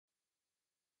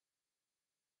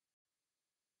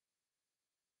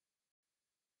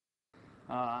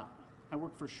I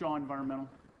work for Shaw Environmental.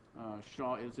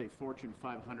 Shaw is a Fortune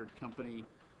 500 company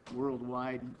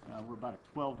worldwide. We're about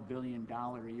a $12 billion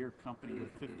a year company with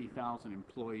 50,000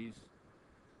 employees.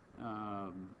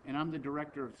 And I'm the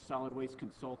director of solid waste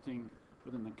consulting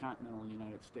within the continental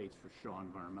United States for Shaw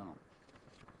Environmental.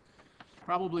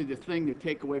 Probably the thing to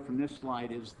take away from this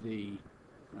slide is the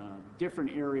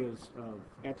different areas of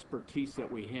expertise that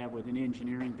we have within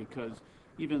engineering, because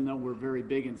even though we're very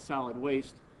big in solid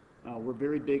waste, we're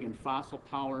very big in fossil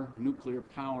power, nuclear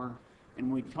power,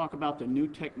 and we talk about the new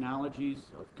technologies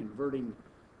of converting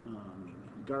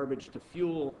garbage to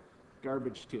fuel,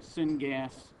 garbage to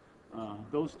syngas.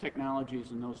 Those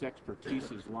technologies and those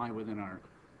expertises lie within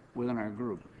our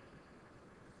group.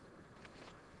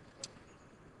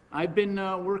 I've been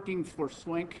working for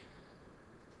SWANCC,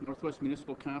 Northwest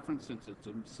Municipal Conference, since its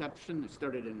inception. It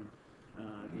started in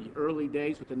the early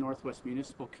days with the Northwest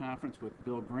Municipal Conference with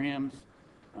Bill Graham's.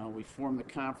 We formed the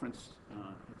conference,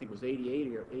 I think it was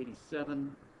 88 or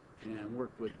 87, and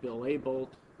worked with Bill Abolt,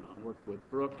 worked with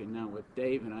Brooke, and now with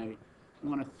Dave. And I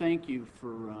want to thank you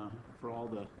for all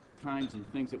the times and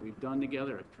things that we've done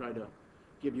together. I've tried to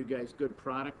give you guys good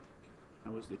product. I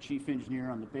was the chief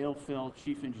engineer on the bale fill,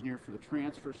 chief engineer for the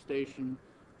transfer station,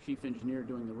 chief engineer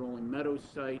doing the Rolling Meadows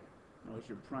site. I was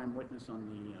your prime witness on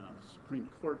the Supreme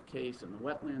Court case and the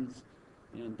wetlands.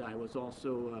 And I was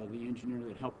also the engineer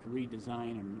that helped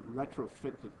redesign and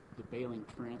retrofit the baling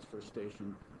transfer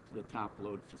station to the top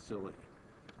load facility.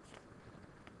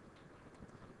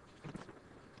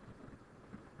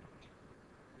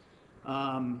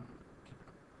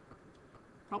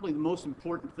 Probably the most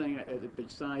important thing,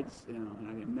 besides, and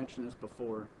I mentioned this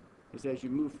before, is as you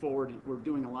move forward, we're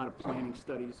doing a lot of planning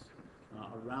studies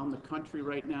around the country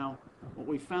right now. What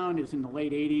we found is in the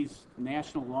late 80s,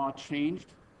 national law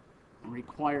changed and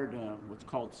required what's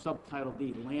called Subtitle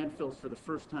D. Landfills for the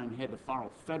first time had to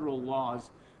follow federal laws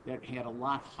that had a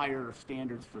lot higher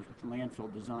standards for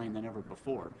landfill design than ever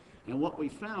before. And what we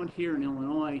found here in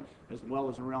Illinois, as well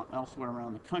as elsewhere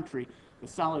around the country, the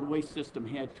solid waste system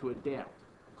had to adapt.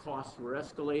 Costs were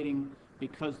escalating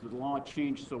because the law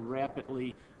changed so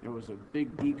rapidly. There was a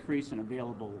big decrease in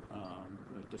available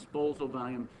disposal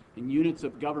volume, and units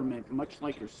of government, much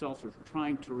like yourselves, are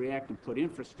trying to react and put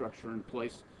infrastructure in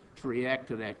place to react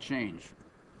to that change.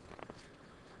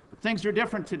 But things are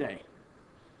different today.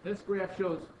 This graph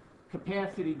shows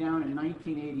capacity down in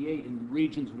 1988 in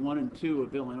regions 1 and 2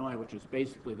 of Illinois, which is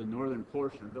basically the northern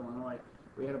portion of Illinois.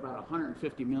 We had about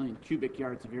 150 million cubic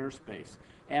yards of airspace.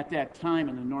 At that time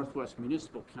in the Northwest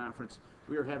Municipal Conference,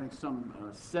 we were having some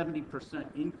 70%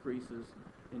 increases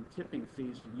in tipping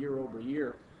fees year over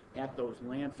year at those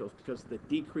landfills because of the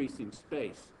decreasing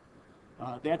space.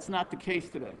 That's not the case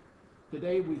today.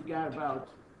 Today we've got about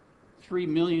 3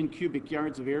 million cubic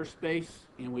yards of airspace,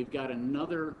 and we've got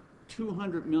another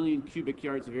 200 million cubic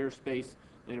yards of airspace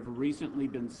that have recently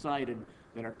been cited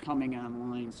that are coming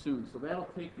online soon. So that'll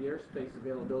take the airspace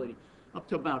availability up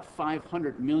to about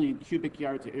 500 million cubic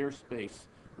yards of airspace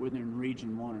within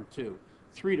region 1 or 2,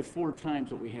 3 to 4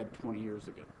 times what we had 20 years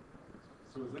ago.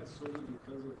 So is that solely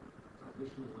because of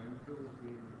additional landfills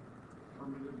being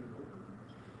permitted and open?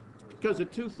 Because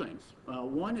of two things.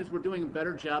 One is we're doing a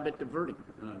better job at diverting.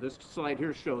 This slide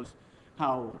here shows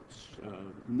how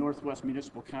Northwest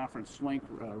Municipal Conference SWANCC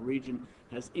region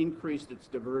has increased its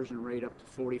diversion rate up to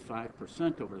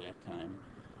 45% over that time.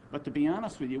 But to be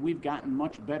honest with you, we've gotten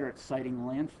much better at siting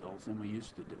landfills than we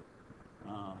used to do.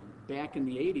 Back in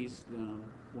the 80s,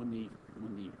 when the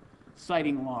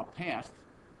siting law passed,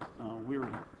 we were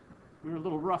a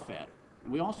little rough at it.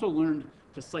 We also learned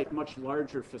to site much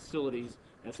larger facilities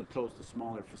as opposed to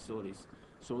smaller facilities,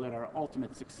 so that our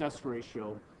ultimate success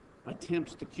ratio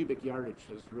attempts to cubic yardage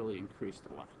has really increased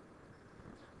a lot.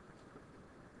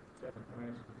 Can I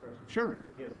ask a question? Sure.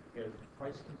 Has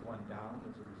pricing gone down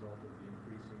as a result of the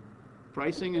increasing?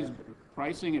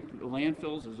 Pricing at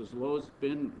landfills is as low as it's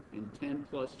been in 10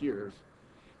 plus years,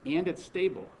 and it's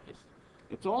stabilized.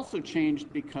 It's also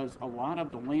changed because a lot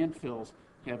of the landfills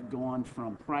have gone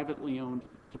from privately owned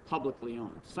to publicly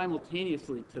owned.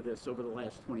 Simultaneously to this, over the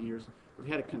last 20 years, we've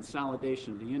had a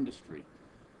consolidation of the industry.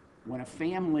 When a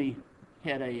family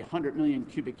had 100 million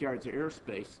cubic yards of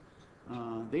airspace,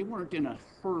 they weren't in a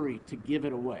hurry to give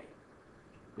it away.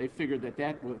 They figured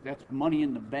that's money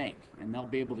in the bank, and they'll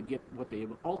be able to get what they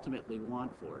ultimately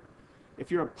want for it.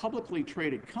 If you're a publicly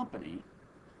traded company,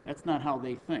 that's not how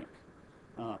they think.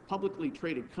 Publicly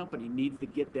traded company needs to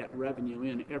get that revenue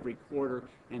in every quarter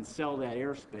and sell that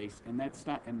airspace, and that's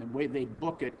not. And the way they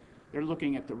book it, they're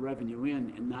looking at the revenue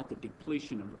in and not the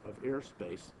depletion of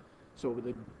airspace. So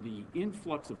the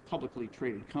influx of publicly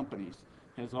traded companies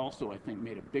has also, I think,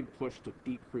 made a big push to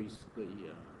decrease the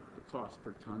cost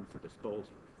per ton for disposal.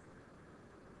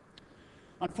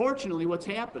 Unfortunately, what's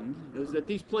happened is that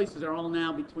these places are all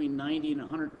now between 90 and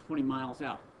 120 miles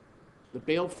out. The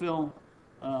bale fill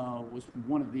was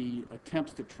one of the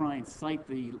attempts to try and site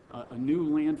a new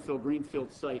landfill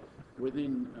greenfield site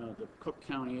within the Cook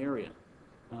County area.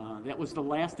 That was the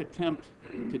last attempt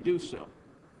to do so.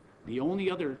 The only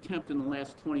other attempt in the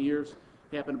last 20 years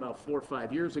happened about 4 or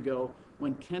 5 years ago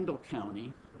when Kendall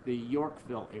County, the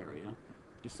Yorkville area,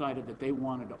 decided that they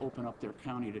wanted to open up their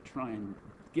county to try and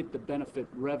get the benefit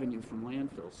revenue from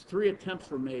landfills. 3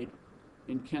 attempts were made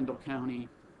in Kendall County.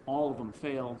 All of them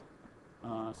failed.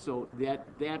 So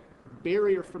that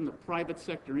barrier from the private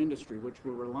sector industry, which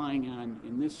we're relying on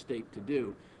in this state to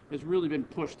do, has really been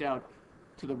pushed out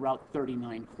to the Route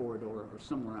 39 corridor or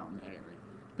somewhere out in that area.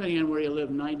 Depending on where you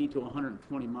live, 90 to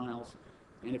 120 miles.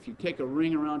 And if you take a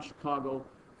ring around Chicago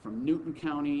from Newton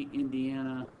County,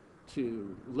 Indiana,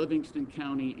 to Livingston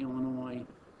County, Illinois,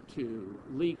 to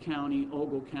Lee County,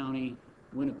 Ogle County,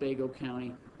 Winnebago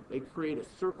County, they create a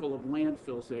circle of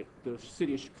landfills that the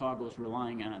city of Chicago is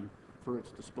relying on for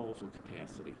its disposal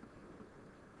capacity.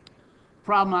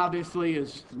 Problem, obviously,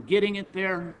 is getting it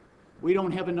there. We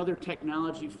don't have another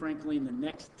technology, frankly, in the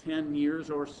next 10 years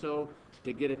or so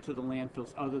to get it to the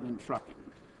landfills other than trucking.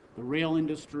 The rail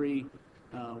industry,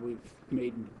 we've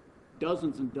made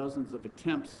dozens and dozens of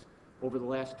attempts over the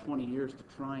last 20 years to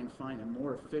try and find a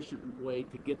more efficient way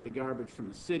to get the garbage from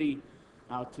the city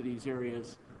out to these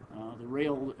areas. The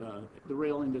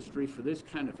rail industry, for this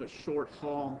kind of a short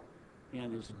haul,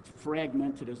 and as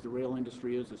fragmented as the rail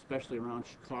industry is, especially around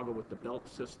Chicago with the belt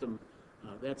system,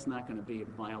 that's not going to be a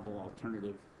viable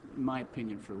alternative, in my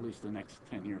opinion, for at least the next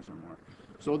 10 years or more.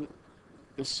 So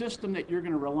the system that you're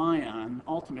going to rely on,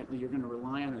 ultimately you're going to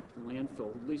rely on at the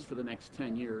landfill, at least for the next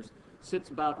 10 years, sits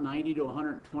about 90 to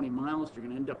 120 miles. You're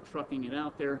going to end up trucking it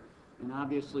out there, and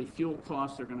obviously fuel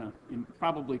costs are going to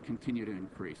probably continue to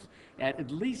increase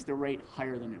at least a rate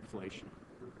higher than inflation.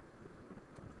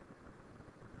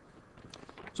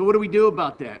 So what do we do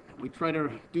about that? We try to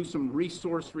do some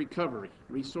resource recovery.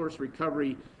 Resource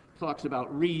recovery talks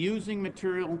about reusing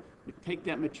material. You take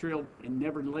that material and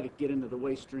never let it get into the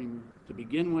waste stream to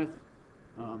begin with.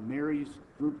 Mary's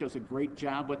group does a great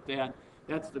job with that.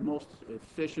 That's the most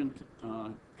efficient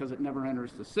because it never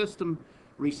enters the system.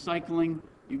 Recycling,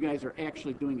 you guys are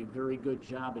actually doing a very good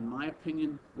job, in my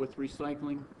opinion, with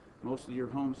recycling. Most of your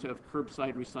homes have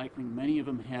curbside recycling. Many of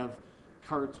them have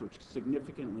carts, which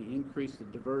significantly increase the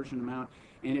diversion amount.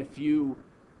 And if you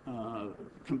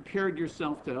compared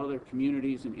yourself to other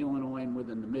communities in Illinois and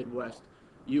within the Midwest,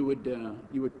 you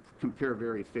would compare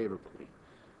very favorably.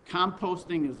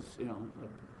 Composting is,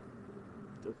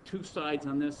 the two sides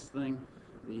on this thing.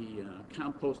 The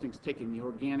composting is taking the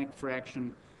organic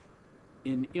fraction.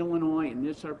 In Illinois, in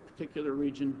this our particular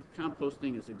region,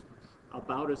 composting is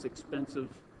about as expensive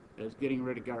as getting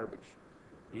rid of garbage.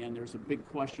 And there's a big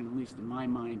question, at least in my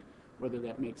mind, whether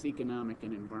that makes economic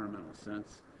and environmental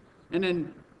sense. And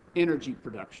then energy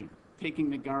production, taking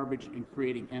the garbage and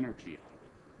creating energy.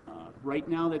 Right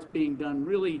now that's being done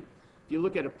really, if you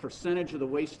look at a percentage of the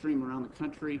waste stream around the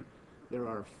country, there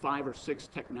are 5 or 6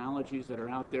 technologies that are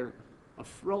out there. A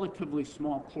relatively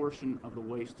small portion of the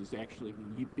waste is actually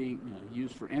being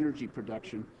used for energy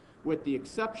production, with the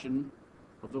exception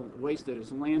of the waste that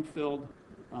is landfilled.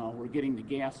 We're getting the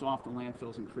gas off the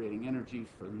landfills and creating energy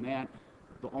from that.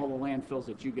 All the landfills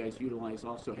that you guys utilize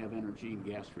also have energy and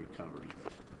gas recovery.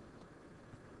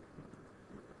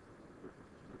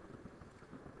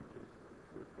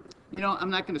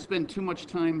 I'm not going to spend too much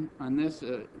time on this.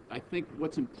 I think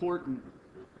what's important,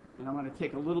 and I want to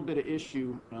take a little bit of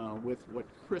issue with what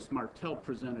Chris Martell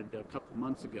presented a couple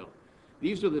months ago.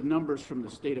 These are the numbers from the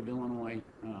state of Illinois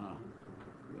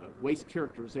waste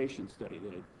characterization study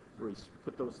where he's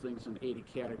put those things in 80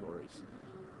 categories.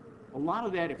 A lot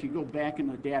of that, if you go back in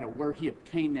the data, where he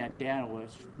obtained that data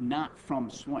was not from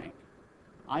SWANCC.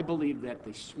 I believe that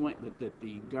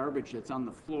the garbage that's on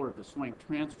the floor of the SWANCC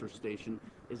transfer station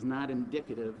is not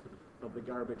indicative of the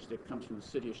garbage that comes from the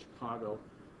city of Chicago.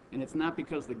 And it's not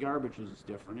because the garbage is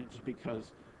different, it's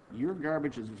because your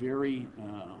garbage is very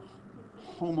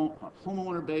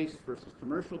homeowner-based versus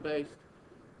commercial-based.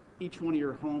 Each one of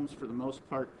your homes, for the most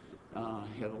part,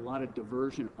 have a lot of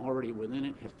diversion already within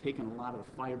it, have taken a lot of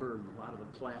the fiber and a lot of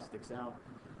the plastics out.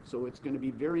 So it's going to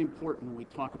be very important when we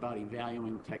talk about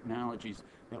evaluating technologies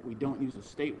that we don't use a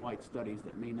statewide studies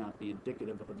that may not be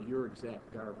indicative of your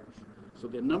exact garbage. So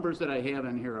the numbers that I have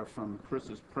in here are from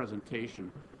Chris's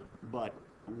presentation, but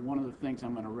one of the things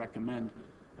I'm going to recommend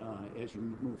as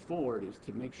you move forward is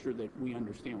to make sure that we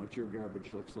understand what your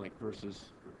garbage looks like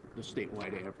versus the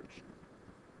statewide average.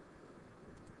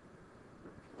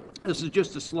 This is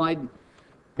just a slide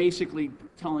basically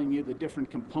telling you the different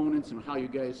components and how you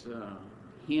guys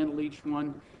handle each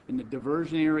one. In the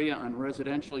diversion area on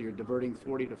residential, you're diverting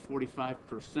 40 to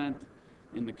 45%.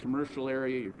 In the commercial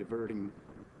area, you're diverting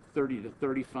 30 to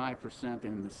 35%, and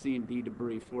in the C&D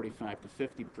debris, 45 to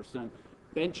 50%.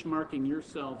 Benchmarking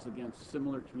yourselves against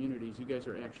similar communities, you guys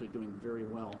are actually doing very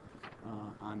well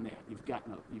on that.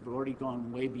 You've already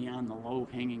gone way beyond the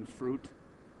low-hanging fruit.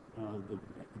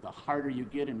 The harder you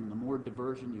get and the more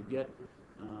diversion you get,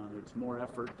 it's more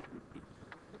effort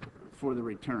for the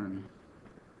return.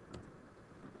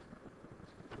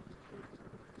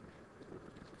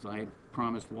 So I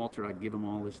promised Walter I'd give him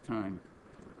all this time.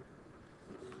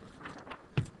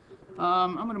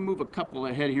 I'm going to move a couple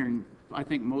ahead here, and I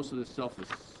think most of this stuff is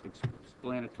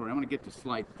self-explanatory. I'm going to get to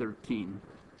slide 13.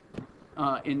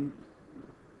 And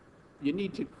you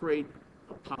need to create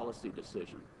a policy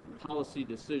decision. The policy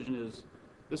decision is,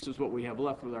 this is what we have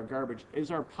left with our garbage.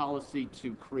 Is our policy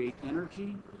to create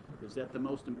energy? Is that the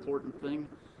most important thing?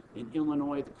 In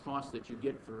Illinois, the cost that you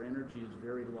get for energy is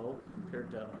very low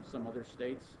compared to some other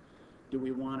states. Do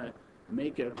we want to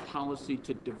make a policy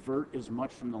to divert as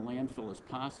much from the landfill as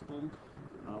possible?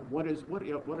 What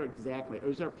exactly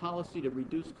is our policy to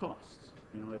reduce costs?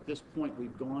 You know, at this point,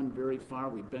 we've gone very far.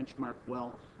 We benchmark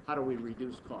well. How do we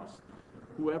reduce costs?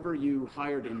 Whoever you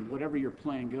hired and whatever your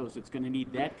plan goes, it's going to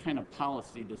need that kind of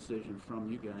policy decision from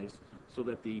you guys so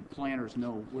that the planners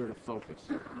know where to focus.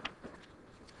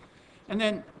 And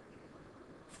then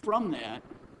from that,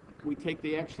 we take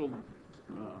the actual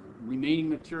remaining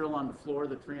material on the floor of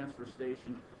the transfer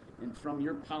station, and from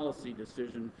your policy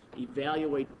decision,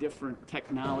 evaluate different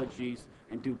technologies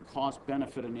and do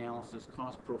cost-benefit analysis,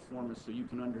 cost pro forma, so you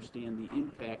can understand the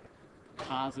impact,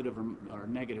 positive or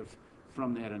negative,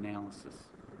 from that analysis.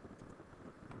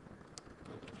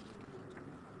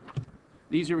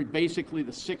 These are basically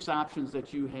the 6 options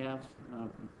that you have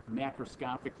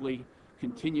macroscopically.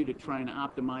 Continue to try and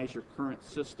optimize your current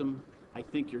system. I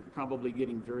think you're probably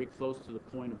getting very close to the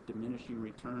point of diminishing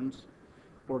returns.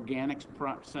 Organics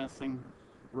processing.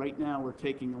 Right now we're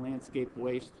taking the landscape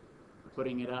waste,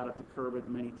 putting it out at the curb at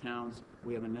many towns.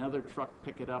 We have another truck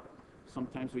pick it up.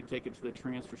 Sometimes we take it to the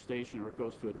transfer station, or it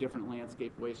goes to a different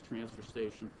landscape waste transfer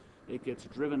station. It gets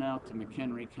driven out to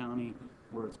McHenry County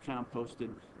where it's composted.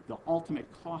 The ultimate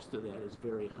cost of that is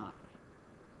very high.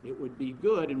 It would be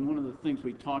good, and one of the things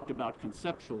we talked about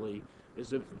conceptually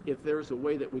is if there's a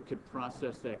way that we could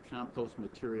process that compost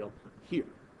material here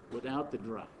without the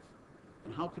drive.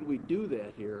 And how could we do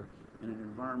that here in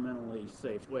an environmentally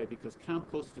safe way? Because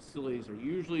compost facilities are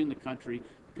usually in the country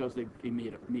because they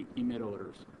emit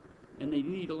odors. And they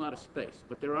need a lot of space.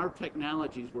 But there are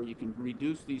technologies where you can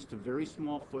reduce these to very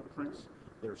small footprints.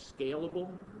 They're scalable.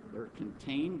 They're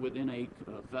contained within a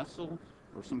vessel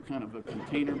or some kind of a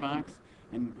container box.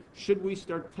 And should we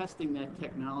start testing that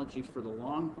technology for the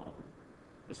long haul,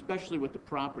 especially with the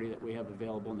property that we have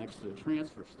available next to the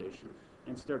transfer station,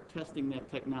 and start testing that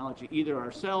technology either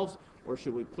ourselves, or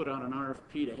should we put out an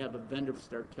RFP to have a vendor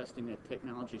start testing that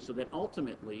technology so that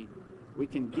ultimately we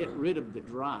can get rid of the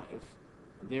drive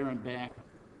there and back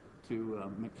to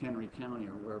McHenry County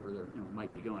or wherever they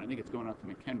might be going. I think it's going out to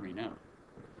McHenry now.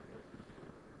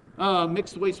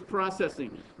 Mixed waste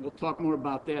processing. We'll talk more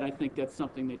about that. I think that's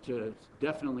something that is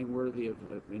definitely worthy of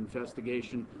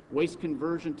investigation. Waste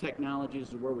conversion technologies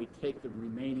is where we take the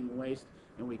remaining waste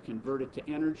and we convert it to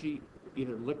energy,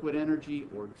 either liquid energy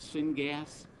or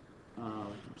syngas.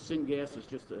 Syngas is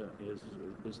just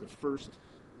is the first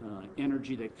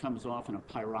energy that comes off in a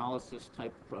pyrolysis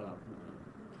type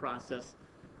process.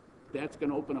 That's going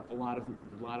to open up a lot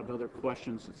of other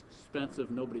questions. It's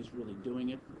expensive. Nobody's really doing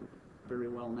it very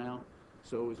well now.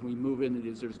 So as we move into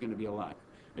this, there's going to be a lot.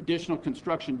 Additional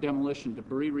construction, demolition,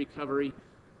 debris recovery.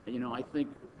 I think,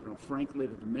 frankly,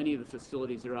 that many of the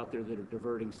facilities that are out there that are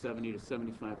diverting 70 to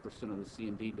 75% of the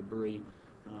C&D debris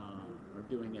are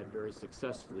doing that very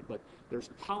successfully. But there's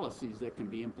policies that can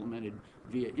be implemented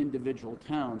via individual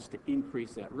towns to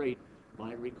increase that rate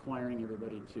by requiring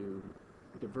everybody to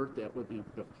divert that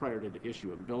prior to the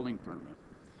issue of a building permit.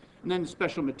 And then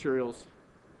special materials,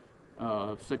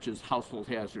 such as household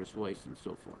hazardous waste and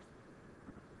so forth.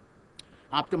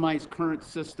 Optimize current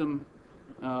system.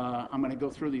 I'm going to go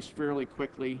through these fairly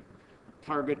quickly.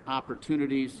 Target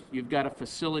opportunities. You've got a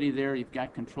facility there. You've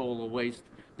got control of waste.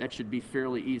 That should be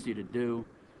fairly easy to do.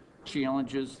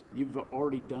 Challenges. You've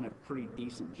already done a pretty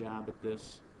decent job at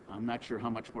this. I'm not sure how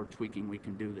much more tweaking we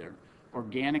can do there.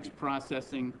 Organics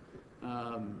processing.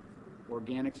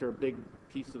 Organics are a big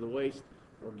piece of the waste.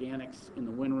 Organics in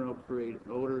the windrow create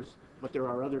odors, but there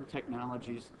are other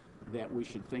technologies that we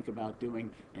should think about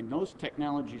doing, and those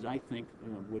technologies, I think,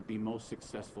 would be most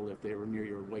successful if they were near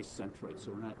your waste centroid, so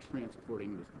we're not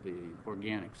transporting the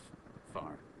organics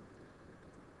far.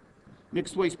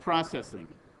 Mixed waste processing.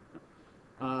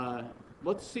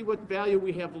 Let's see what value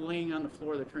we have laying on the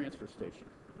floor of the transfer station.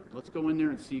 Let's go in there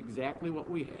and see exactly what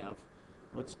we have.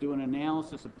 Let's do an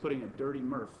analysis of putting a dirty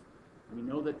MRF. We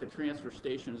know that the transfer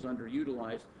station is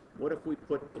underutilized. What if we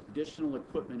put additional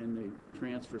equipment in the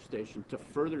transfer station to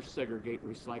further segregate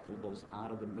recyclables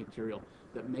out of the material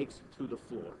that makes it to the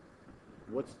floor?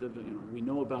 What's the, we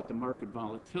know about the market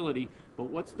volatility, but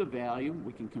what's the value?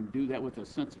 We can do that with a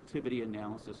sensitivity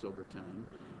analysis over time.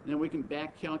 And then we can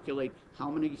back calculate how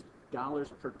many dollars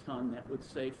per ton that would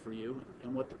save for you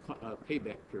and what the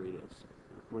payback period is,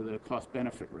 where the cost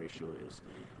benefit ratio is.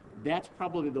 That's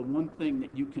probably the one thing that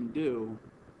you can do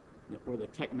where the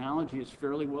technology is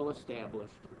fairly well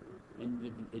established, and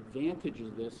the advantage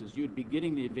of this is you'd be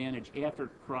getting the advantage after it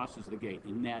crosses the gate,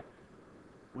 in that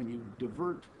when you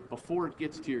divert before it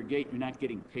gets to your gate, you're not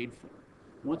getting paid for it.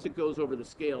 Once it goes over the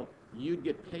scale, you'd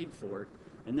get paid for it,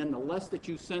 and then the less that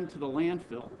you send to the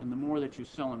landfill and the more that you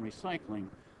sell in recycling,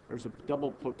 there's a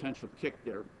double potential kick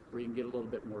there where you can get a little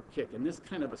bit more kick. And this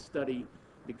kind of a study,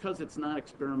 because it's not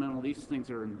experimental, these things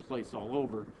are in place all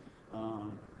over,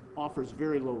 offers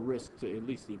very low risk to at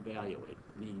least evaluate.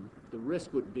 The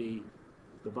risk would be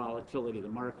the volatility of the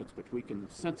markets, but we can do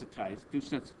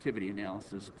sensitivity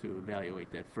analysis to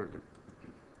evaluate that further.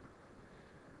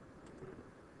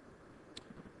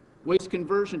 Waste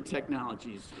conversion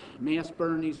technologies. Mass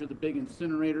burn, these are the big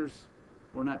incinerators.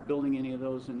 We're not building any of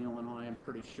those in Illinois, I'm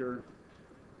pretty sure.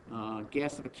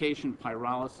 Gasification,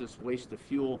 pyrolysis, waste to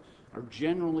fuel are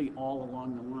generally all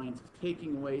along the lines of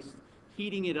taking waste,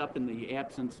 heating it up in the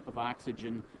absence of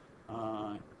oxygen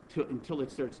until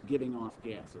it starts giving off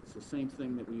gas. It's the same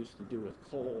thing that we used to do with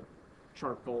coal,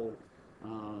 charcoal,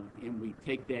 and we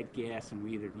take that gas and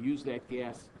we either use that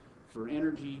gas for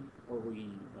energy or we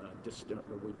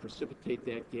precipitate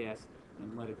that gas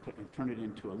and let it turn it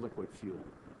into a liquid fuel.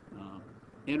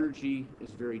 Energy is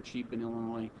very cheap in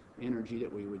Illinois. Energy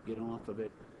that we would get off of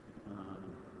it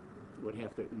we'd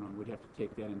have to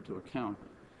take that into account.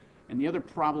 And the other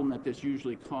problem that this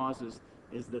usually causes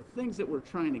is the things that we're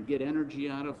trying to get energy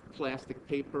out of, plastic,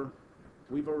 paper,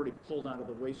 we've already pulled out of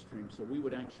the waste stream, so we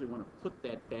would actually want to put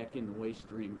that back in the waste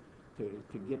stream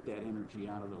to get that energy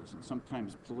out of those. And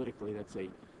sometimes politically that's a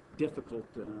difficult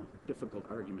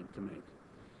argument to make.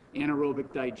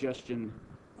 Anaerobic digestion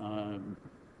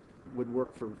would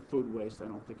work for food waste. I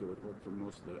don't think it would work for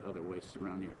most of the other wastes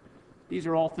around here. These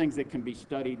are all things that can be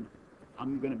studied.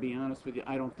 I'm going to be honest with you,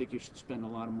 I don't think you should spend a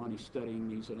lot of money studying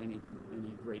these at any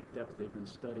great depth. They've been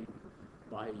studied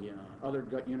by other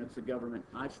units of government.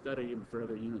 I've studied them for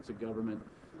other units of government.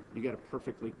 You got a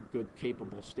perfectly good,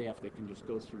 capable staff that can just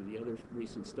go through the other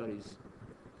recent studies,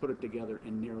 put it together,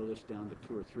 and narrow this down to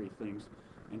 2 or 3 things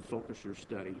and focus your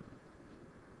study.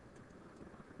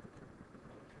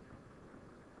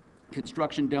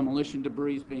 Construction demolition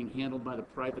debris is being handled by the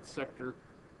private sector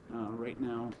right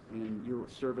now in your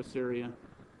service area.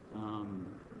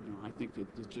 I think that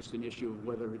it's just an issue of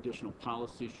whether additional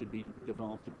policy should be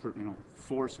developed to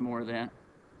force more of that.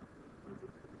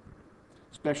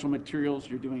 Special materials,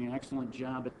 you're doing an excellent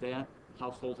job at that.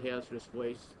 Household hazardous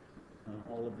waste,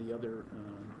 all of the other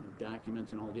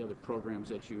documents and all the other programs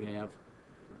that you have.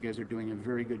 You guys are doing a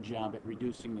very good job at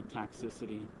reducing the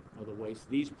toxicity of the waste.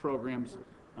 These programs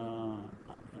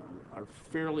are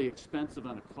fairly expensive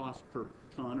on a cost per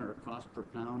ton or a cost per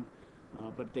pound,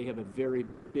 but they have a very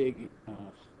big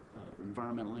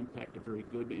environmental impact, a very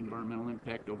good environmental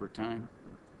impact over time.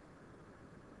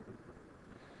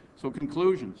 So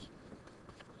conclusions.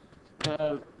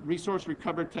 Resource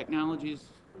recovery technologies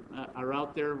are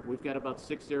out there. We've got about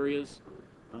 6 areas.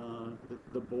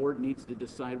 The board needs to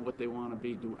decide what they want to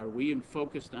be. Are we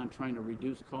focused on trying to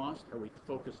reduce cost? Are we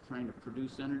focused trying to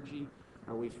produce energy?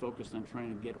 Are we focused on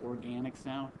trying to get organics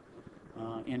out?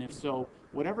 And if so,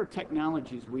 whatever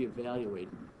technologies we evaluate,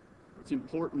 it's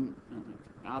important,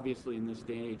 obviously in this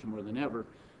day and age more than ever,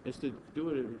 is to do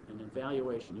an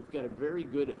evaluation. You've got a very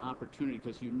good opportunity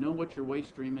because you know what your waste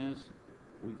stream is.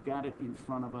 We've got it in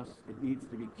front of us. It needs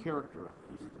to be characterized.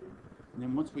 And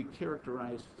then once we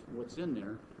characterize what's in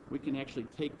there, we can actually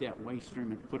take that waste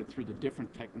stream and put it through the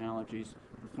different technologies,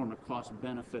 perform a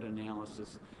cost-benefit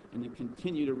analysis, and then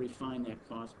continue to refine that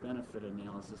cost-benefit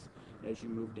analysis as you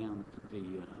move down the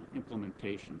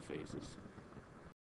implementation phases.